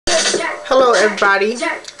Hello everybody,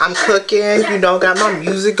 I'm cooking, you know, got my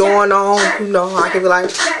music going on, you know, I can be like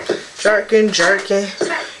jerking,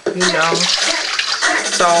 you know,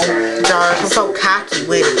 so I'm so cocky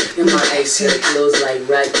with it, you know,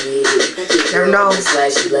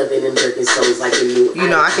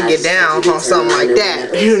 I can get down on something like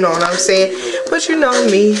that, you know what I'm saying, but you know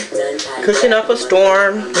me, cooking up a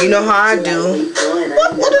storm, you know how I do.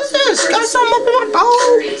 What is this? Got something up in my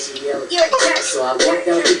bowl?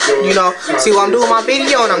 You know, see what I'm doing my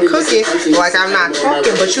video and I'm cooking like I'm not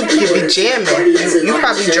talking, but you could be jamming. You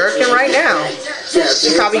probably jerking right now.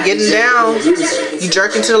 You probably getting down. You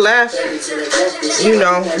jerking to the left. You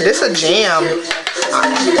know, this a jam.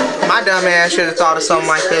 My dumb ass should have thought of something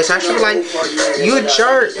like this. I should be like, you a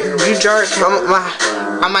jerk. You jerk.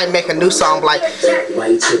 I might make a new song like,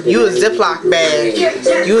 you a Ziploc bag.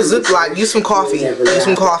 You a Ziploc. You some coffee. You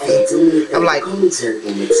some coffee. I'm like,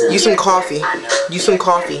 you some coffee. You some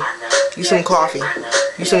coffee. You some coffee.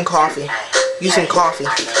 You some coffee. You some coffee.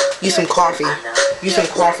 You some coffee. You some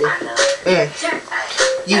coffee.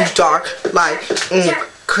 You dark like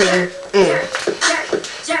cream.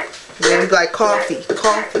 Then be like coffee.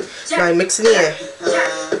 Like mix it in.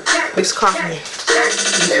 Mix coffee in.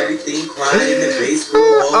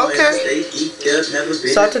 Okay.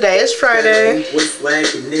 So today is Friday.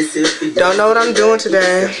 Don't know what I'm doing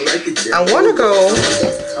today. I want to go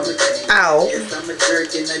out,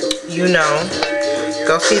 you know,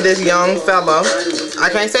 go see this young fella. I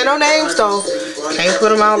can't say no names though. Can't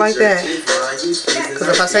put him out like that. Because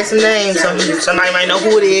if I say some names, somebody might know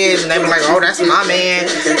who it is, and they be like, "Oh, that's my man."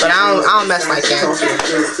 But I don't mess like that.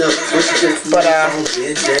 But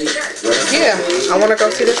yeah, I want to go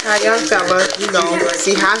see this young fella. You know,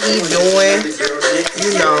 see how he's doing.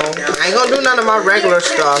 You know, I ain't gonna do none of my regular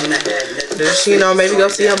stuff. Just, you know, maybe go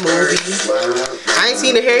see a movie. I ain't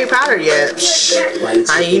seen the Harry Potter yet.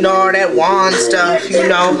 I ain't know all that wand stuff. You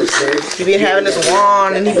know, he be having this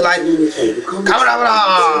wand, and he be like, "Come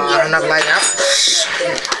on," and I'm like,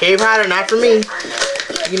 Harry Potter, not for me.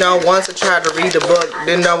 You know, once I tried to read the book,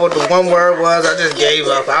 didn't know what the one word was, I just gave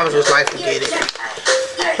up. I was just like, forget it.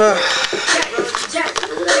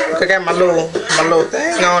 I got my little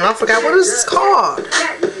thing on. I forgot what is this called.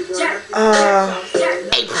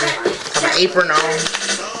 Apron. Got my apron on.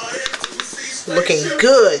 Looking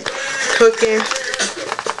good. Cooking.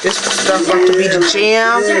 This stuff about to be the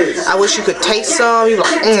jam. I wish you could taste some. You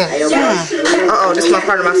like, uh-oh, this is my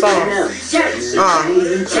part of my song.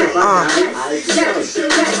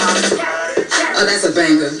 Oh, that's a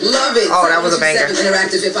banger. Love it. Oh, that was a banger.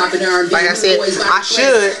 Like I said, I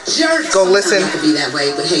should go listen to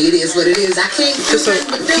some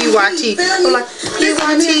PYT. I'm like,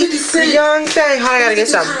 PYT, the young thing. How I gotta get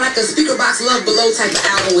something? Like a speaker box Love Below type of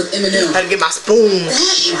album with Eminem. Gotta get my spoon. That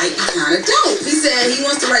might be kind of dope. He said he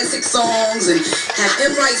wants to write 6 songs and have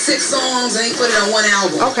him write 6 songs and he put it on one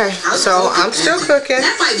album. Okay, so I'm still cooking.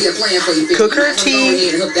 That might be a plan for you. Cooker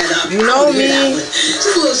tea. You know me.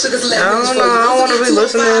 Just a little sugar celebrity. I don't know. I don't want to be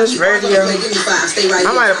listening to this radio.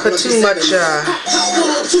 I might have put too much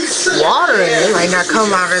water in it. It might not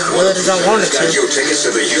come out as good as I wanted to.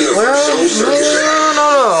 Well,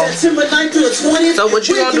 no. So what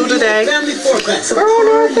you gonna do today? Girl,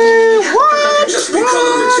 nothing. What?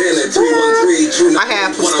 I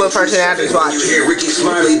have split personalities watching.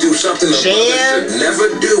 Jan.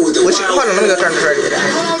 Hold on, let me go turn the radio down.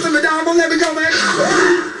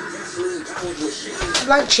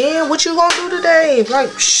 Like, Jan, what you gonna do today?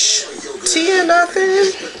 Like, shh, Tia,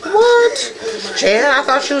 nothing. What? Jan, I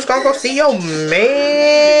thought you was gonna go see your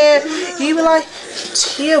man. You be like,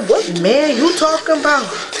 Tia, what man you talking about?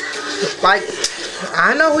 Like,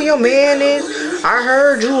 I know who your man is. I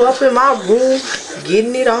heard you up in my room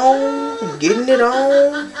getting it on.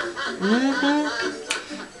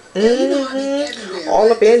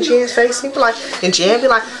 All up in Jan's face. He be like, and Jan be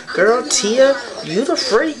like, girl, Tia, you the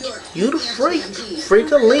freak.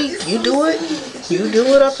 Freak a leak. You do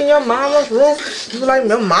it up in your mama's room. You be like,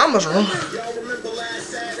 your mama's room.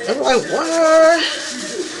 They be like, what?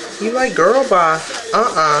 You like, girl, bye.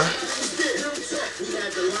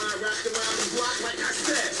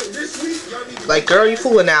 Like, girl, you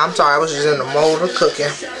fooling now. I'm sorry, I was just in the mode of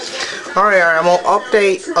cooking. Alright, I'm gonna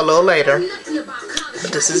update a little later.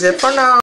 But this is it for now.